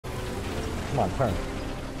Come on, turn.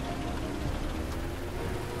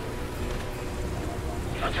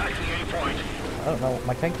 Attack the A point. I don't know.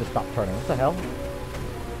 My tank just stopped turning. What the hell?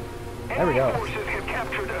 There we go. Forces have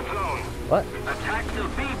captured a zone. What? Attack the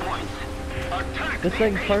B points. Attack This the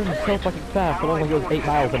thing A turns so point. fucking fast. It only goes 8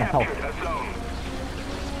 miles an hour.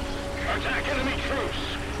 Attack enemy troops.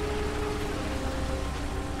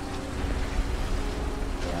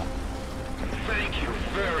 Yeah. Thank you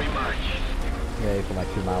very much. Yay for my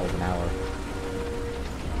 2 miles an hour.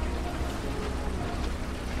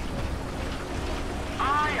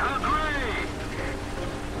 I agree.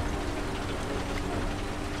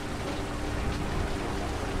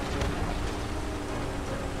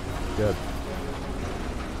 Good.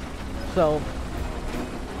 So,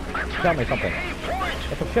 tell me something.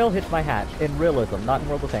 If a shell hits my hatch, in realism, not in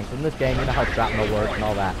World of Tanks, in this game, you know how shrapnel works and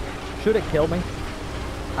all that, should it kill me?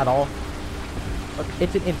 At all?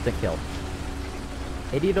 It's an instant kill.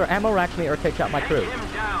 It either ammo racks me or takes out my crew. Take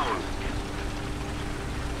him down.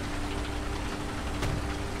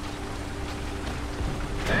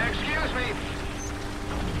 Excuse me.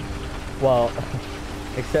 Well,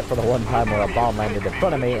 except for the one time where a bomb landed in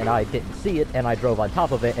front of me and I didn't see it and I drove on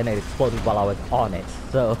top of it and it exploded while I was on it.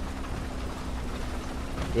 So,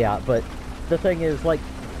 yeah, but the thing is, like,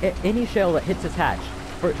 any shell that hits its hatch,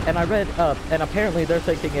 and I read, and apparently their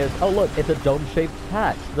thinking is, oh look, it's a dome-shaped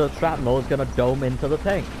hatch. The shrapnel is gonna dome into the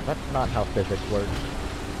tank. That's not how physics works.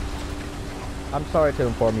 I'm sorry to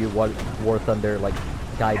inform you, War Thunder, like,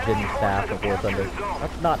 Gaijin staff of War Thunder.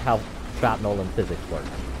 That's not how shrapnel and physics work.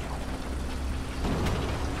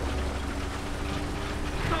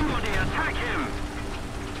 Somebody attack him.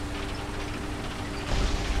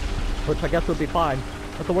 Which I guess would be fine.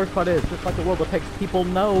 But the worst part is, just like the World of Tanks, people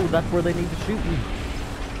know that's where they need to shoot you.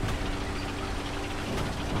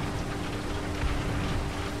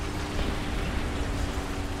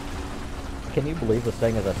 Can you believe this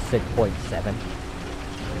thing is a 6.7?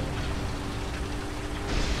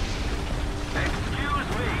 Excuse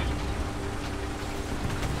me.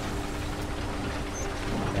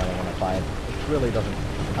 Yeah, the 105. It really doesn't...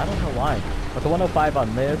 I don't know why. But the 105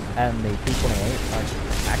 on this and the 228 are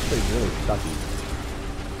actually really sucky.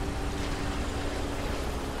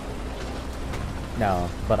 No,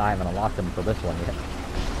 but I haven't unlocked them for this one yet.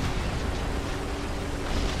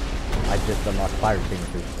 I just unlocked fire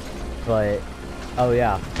extinguishers. But, oh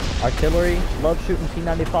yeah, artillery, love shooting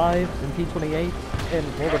T-95s and T-28s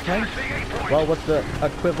in World of Tanks. Well, what's the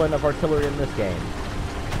equivalent of artillery in this game?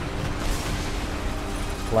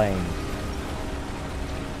 Planes.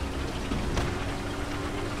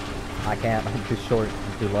 I can't, I'm too short,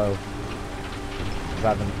 I'm too low.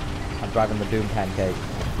 I'm driving the Doom Pancake.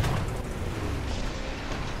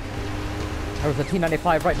 There was a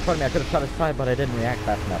T-95 right in front of me. I could have shot his side, but I didn't react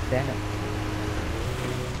fast enough. Damn it.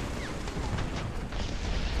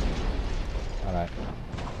 Alright.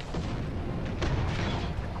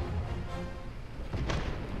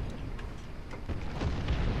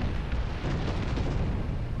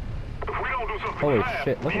 Holy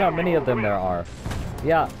shit, look at how many of them there are.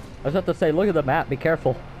 Yeah, I was about to say, look at the map, be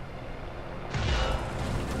careful.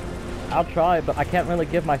 I'll try, but I can't really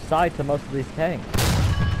give my side to most of these tanks.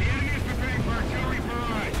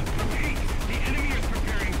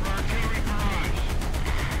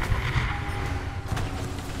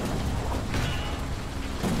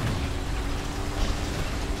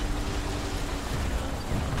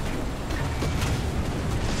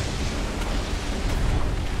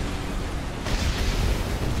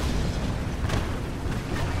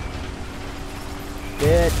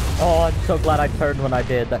 Oh, I'm so glad I turned when I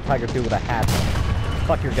did. That Tiger 2 would have had me.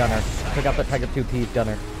 Fuck your gunner. Took out that Tiger 2P's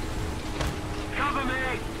gunner. Cover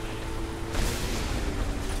me.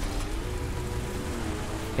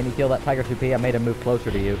 Can you kill that Tiger 2P? I made him move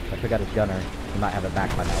closer to you. I took out his gunner. You might have it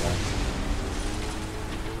back by now, though.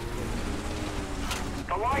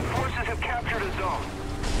 The Allied forces have captured a zone.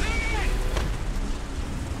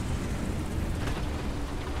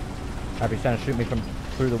 He's trying to shoot me from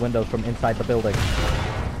through the windows from inside the building.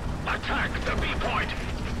 Attack the B point.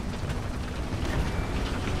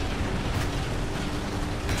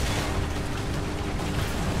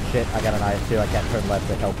 Shit, I got an IS-2. I can't turn left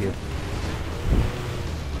to help you.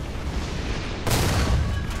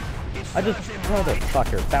 I just,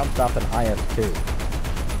 motherfucker, bounced off an IS-2.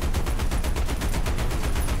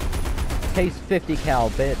 Case 50 cal,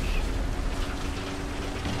 bitch.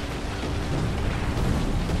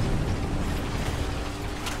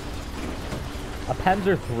 A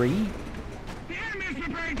Panzer III? The enemy is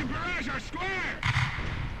preparing to barrage our square.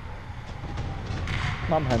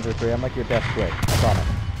 Come on, Panzer III, I'm like your best quick. I promise.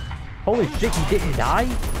 Holy shit, he didn't die?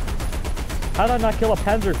 How did I not kill a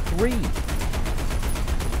Panzer III?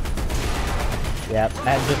 Yep,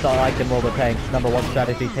 and just all I can roll the tanks. Number one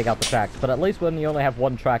strategy, take out the tracks. But at least when you only have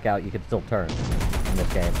one track out, you can still turn in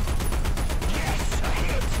this game.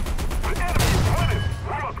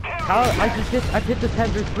 How I hit the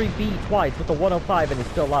Panzer 3B twice with the 105 and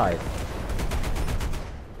he's still alive.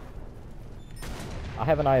 I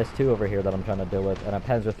have an IS-2 over here that I'm trying to deal with, and a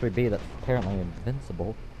Panzer 3B that's apparently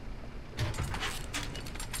invincible.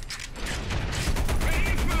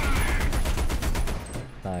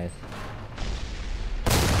 Nice.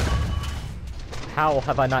 How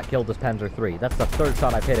have I not killed this Panzer 3? That's the third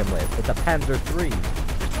shot I've hit him with. It's a Panzer 3. The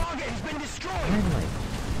target has been destroyed. Finally.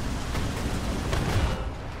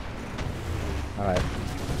 Alright.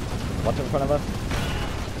 What's in front of us?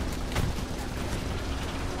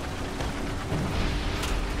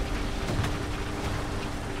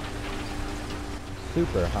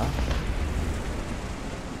 Super, huh?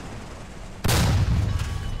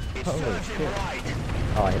 Holy shit.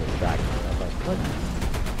 Oh, I hit his track. I was like, what?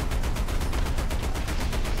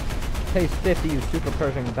 Pace 50, you super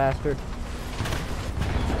Pershing bastard.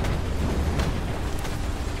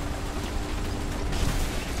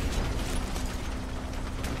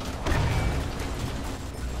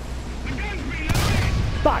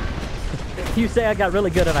 Fuck! You say I got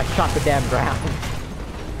really good and I shot the damn ground.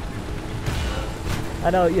 I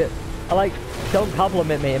know, don't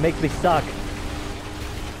compliment me, it makes me suck.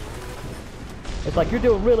 It's like, you're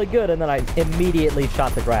doing really good, and then I immediately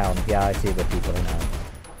shot the ground. Yeah, I see the people now.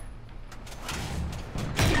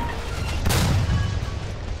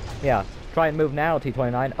 Yeah, try and move now,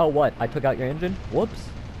 T-29. Oh, what? I took out your engine? Whoops.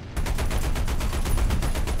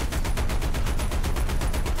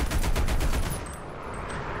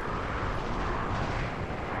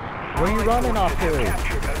 Where are you running off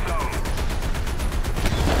to?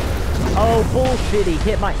 Oh, bullshit, he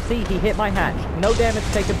hit my hatch. No damage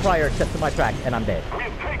taken prior except to my track, and I'm dead. We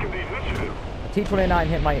have taken the initiative. T-29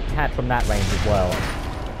 hit my hatch from that range as well.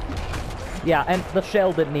 Yeah, and the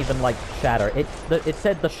shell didn't even, like, shatter. It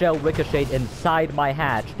said the shell ricocheted inside my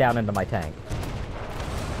hatch down into my tank.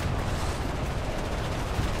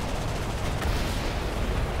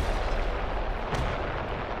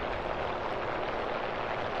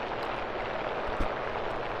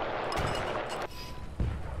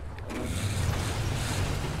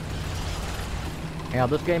 Yeah,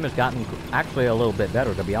 this game has gotten actually a little bit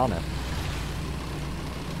better, to be honest.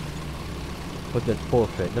 With this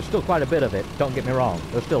bullshit. There's still quite a bit of it, don't get me wrong.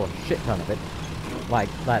 There's still a shit ton of it. Like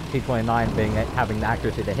that T-29 having the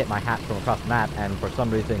accuracy to hit my hatch from across the map, and for some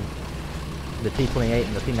reason the T-28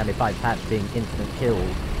 and the T-95 hatch being instant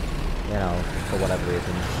kills, you know, for whatever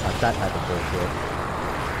reason. Like that type of bullshit.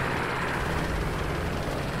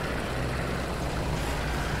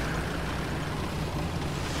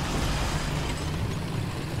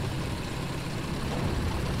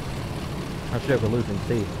 I should have a losing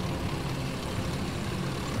C.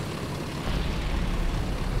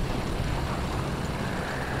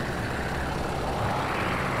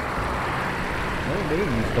 No,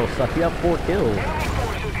 you still suck. You have 4 kills.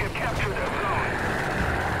 Forces have captured that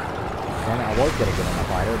zone. And I was gonna get on the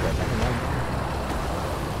fighter, but never mind.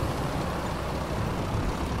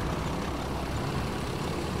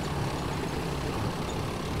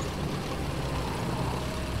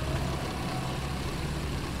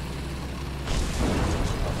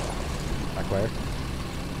 Where?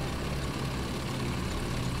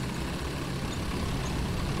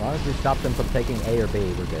 As long as we stop them from taking A or B,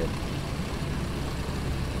 we're good.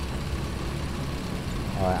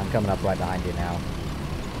 Alright, I'm coming up right behind you now.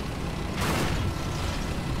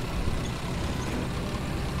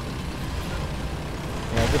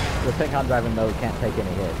 Yeah, the tank I'm driving though can't take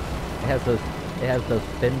any hit. It has those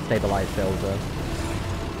fin stabilized shells though.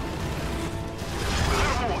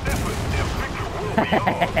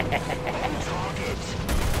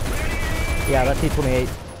 Yeah, that T-28,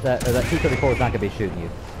 that T-34 is not gonna be shooting you.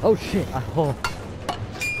 Oh shit! Oh.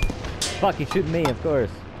 Fuck, he's shooting me, of course.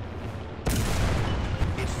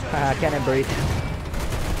 Cannon breach.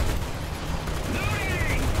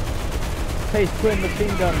 Pace twin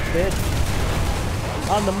machine guns, bitch.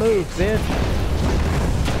 On the move, bitch.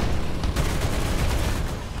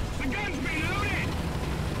 The guns reloaded.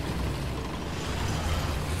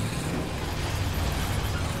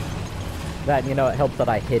 That, you know, it helps that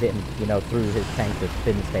I hit it, you know, through his tank that's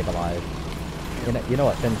fin stabilized. You know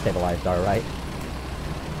what fin stabilized are, right?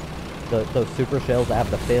 Those super shells that have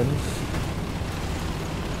the fins.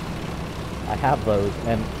 I have those,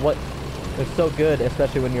 and what they're so good,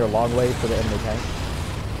 especially when you're a long ways for the enemy tank.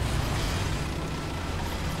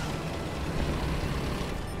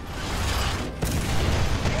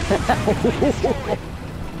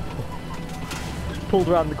 Pulled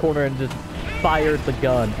around the corner and just fired the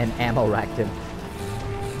gun and ammo racked him.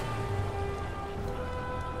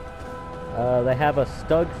 They have a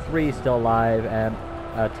Stug 3 still alive and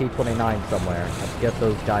a T-29 somewhere. I guess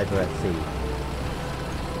those guys are at sea.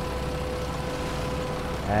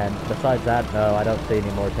 And besides that, no, I don't see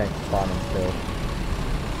any more tanks spawning still.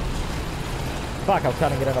 Fuck, I was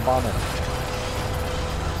trying to get in a bomber.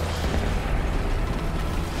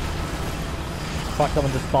 Fuck,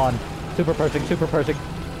 someone just spawned. Super Pershing, Super Pershing.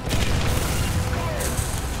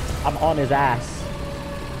 I'm on his ass.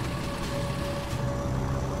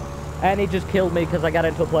 And he just killed me because I got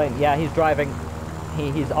into a plane. Yeah, he's driving.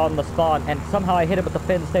 He's on the spawn, and somehow I hit him with the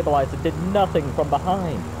fin stabilizer. Did nothing from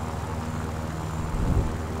behind.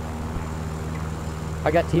 I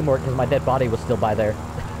got teamwork because my dead body was still by there.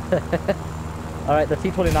 Alright, the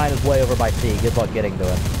T-29 is way over by sea. Good luck getting to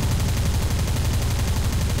him.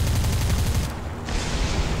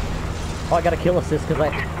 Oh, I got a kill assist because I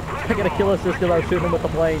got a kill assist because I was shooting him with the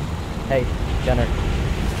plane. Hey, Jenner.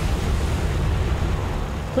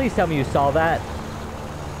 Please tell me you saw that.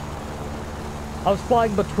 I was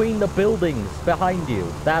flying between the buildings behind you,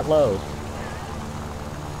 that low.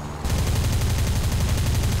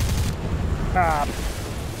 Ah.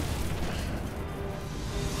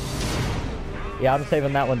 Yeah, I'm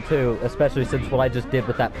saving that one too, especially since what I just did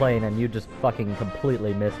with that plane and you just fucking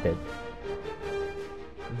completely missed it.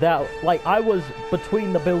 That, like, I was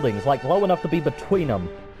between the buildings, like, low enough to be between them,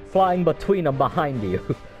 flying between them behind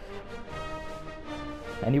you.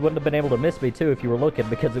 And you wouldn't have been able to miss me, too, if you were looking,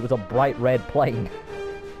 because it was a bright red plane.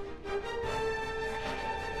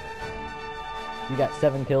 You got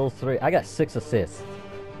 7 kills, 3... I got 6 assists.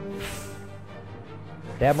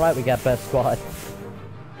 Damn right we got best squad.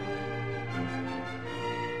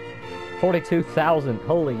 42,000.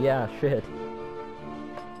 Holy yeah, shit.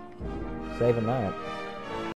 Saving that.